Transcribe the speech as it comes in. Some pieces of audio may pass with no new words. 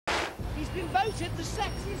been voted the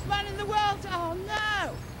sexiest man in the world. Oh,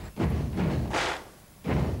 no!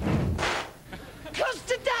 Because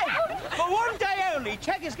today, for one day only,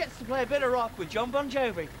 Cheggers gets to play a bit of rock with John Bon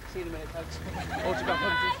Jovi. See you in a minute, folks. Autograph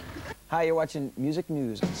hunters. Hi, you're watching Music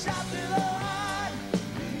News.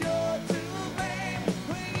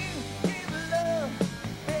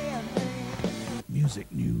 Music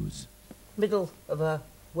News. Middle of a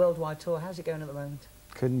worldwide tour. How's it going at the moment?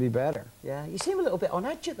 Couldn't be better. Yeah, you seem a little bit on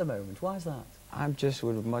edge at the moment. Why is that? I just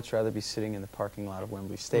would much rather be sitting in the parking lot of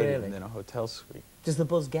Wembley Stadium Really? than a hotel suite. Does the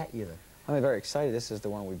buzz get you, though? I'm very excited. This is the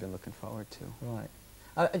one we've been looking forward to. Right.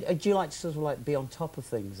 Do you like to sort of like be on top of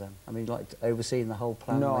things then? I mean, like overseeing the whole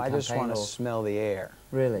plan? No, of the I just campaign, want to or... smell the air.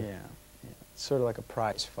 Really? Yeah. It's sort of like a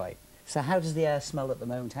prize fight. So how does the air smell at the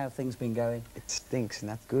moment? How have things been going? It stinks, and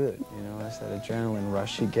that's good. You know, it's that adrenaline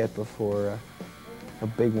rush you get before a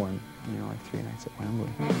big one, you know, like 3 nights at Wembley.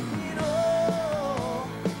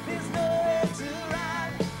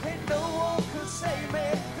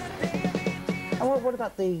 And what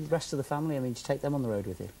about the rest of the family? I mean, do you take them on the road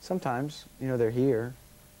with you? Sometimes, you know, they're here.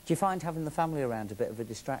 Do you find having the family around a bit of a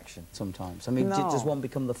distraction sometimes? I mean, No. does one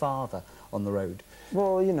become the father on the road?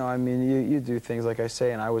 Well, you know, I mean, you do things like I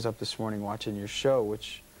say, and I was up this morning watching your show,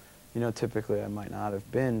 which, you know, typically I might not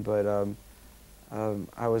have been, but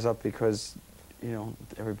I was up because, you know,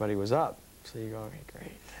 everybody was up. So you go, okay,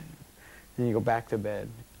 great. Then you go back to bed.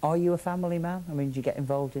 Are you a family man? I mean, do you get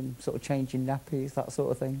involved in sort of changing nappies, that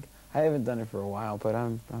sort of thing? I haven't done it for a while, but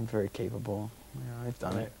I'm very capable. You know, I've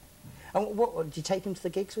done it. And what do you take them to the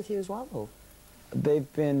gigs with you as well? Or?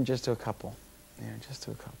 They've been just to a couple. Yeah, just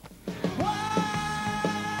to a couple.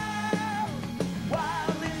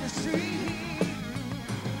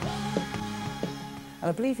 And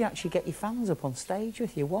I believe you actually get your fans up on stage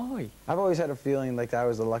with you. Why? I've always had a feeling like I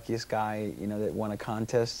was the luckiest guy, you know, that won a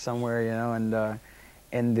contest somewhere, you know,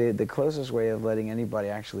 and the closest way of letting anybody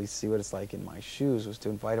actually see what it's like in my shoes was to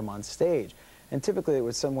invite them on stage. And typically it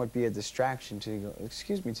would somewhat be a distraction to go,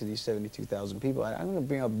 excuse me, to these 72,000 people. I'm going to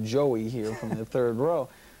bring up Joey here from the third row.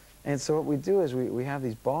 And so what we do is we have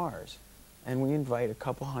these bars, and we invite a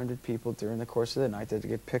couple hundred people during the course of the night that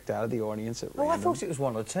get picked out of the audience at random. Oh, I thought it was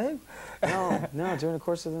 1 or 2. No, no, during the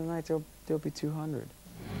course of the night there'll be 200.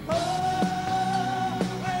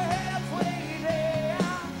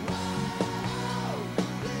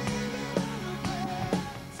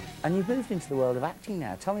 And you've moved into the world of acting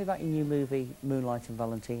now. Tell me about your new movie, Moonlight and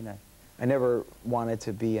Valentino. I never wanted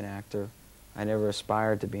to be an actor. I never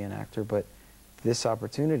aspired to be an actor, but this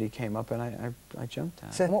opportunity came up and I jumped at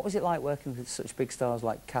it. So what was it like working with such big stars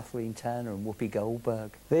like Kathleen Turner and Whoopi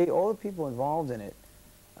Goldberg? All the people involved in it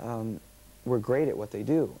were great at what they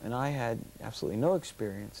do, and I had absolutely no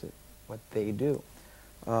experience at what they do,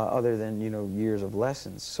 other than, you know, years of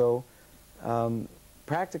lessons. So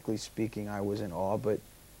practically speaking, I was in awe, but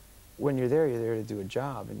when you're there to do a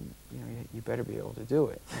job, and you know you better be able to do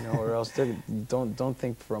it, you know, or else don't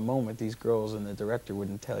think for a moment these girls and the director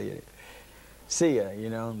wouldn't tell you, see ya, you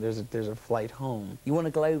know, there's a flight home. You won a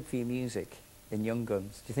Globe for your music in Young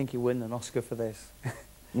Guns. Do you think you win an Oscar for this?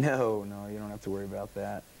 No, you don't have to worry about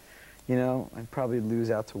that. You know, I'd probably lose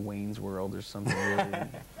out to Wayne's World or something really.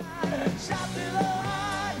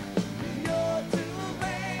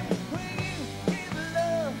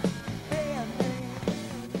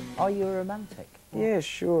 Are you a romantic? Yeah,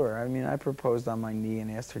 sure. I mean, I proposed on my knee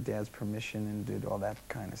and asked her dad's permission and did all that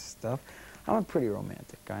kind of stuff. I'm a pretty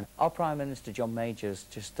romantic guy. Our Prime Minister, John Major's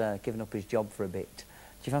just given up his job for a bit. Do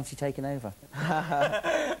you fancy taking over?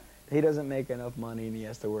 He doesn't make enough money and he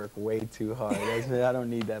has to work way too hard. I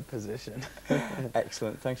don't need that position.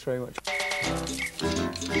 Excellent. Thanks very much.